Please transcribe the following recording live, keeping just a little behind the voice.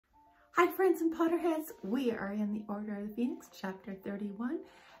Hi friends and Potterheads, we are in the Order of the Phoenix, chapter 31.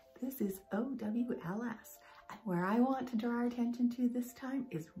 This is O.W.L.S. And where I want to draw our attention to this time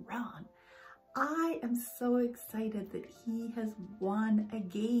is Ron. I am so excited that he has won a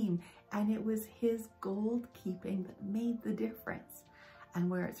game, and it was his gold keeping that made the difference.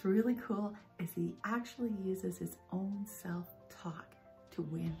 And where it's really cool is he actually uses his own self-talk to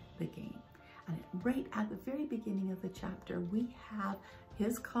win the game. And right at the very beginning of the chapter, we have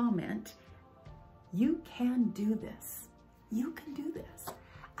his comment, "You can do this. You can do this."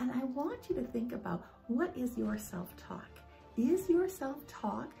 And I want you to think about, what is your self-talk? Is your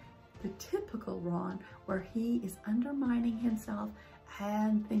self-talk the typical Ron, where he is undermining himself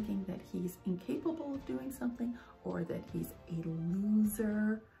and thinking that he's incapable of doing something, or that he's a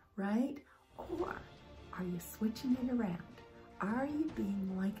loser, right? Or are you switching it around? Are you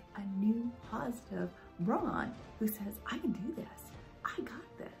being like a new positive Ron who says, I can do this, I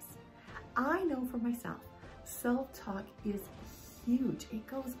got this? I know for myself, self-talk is huge. It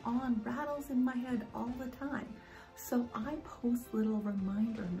goes on, rattles in my head all the time. So I post little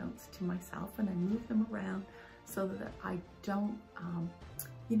reminder notes to myself, and I move them around so that I don't,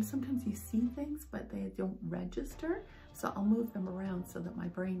 sometimes you see things, but they don't register. So I'll move them around so that my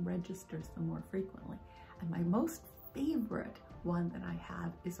brain registers them more frequently. And my most favorite one that I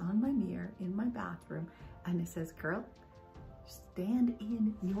have is on my mirror in my bathroom, and it says, "Girl, stand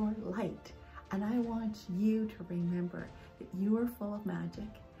in your light." And I want you to remember that you are full of magic,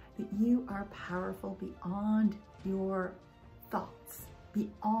 that you are powerful beyond your thoughts,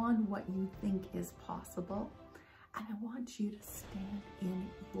 beyond what you think is possible. And I want you to stand in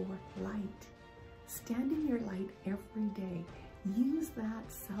your light. Stand in your light every day. Use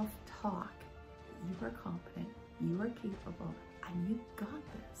that self-talk. You are competent, you are capable, and you got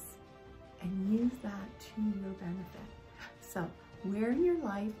this. And use that to your benefit. So, where in your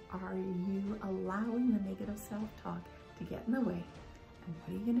life are you allowing the negative self-talk to get in the way? And what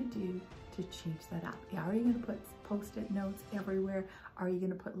are you going to do to change that up? Are you going to put post-it notes everywhere? Are you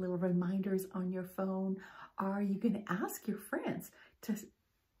going to put little reminders on your phone? Are you going to ask your friends to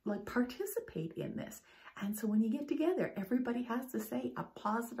participate in this? And so when you get together, everybody has to say a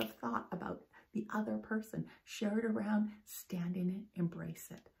positive thought about the other person. Share it around, stand in it, embrace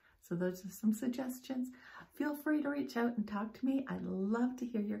it. So those are some suggestions. Feel free to reach out and talk to me. I'd love to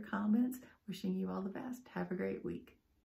hear your comments. Wishing you all the best. Have a great week.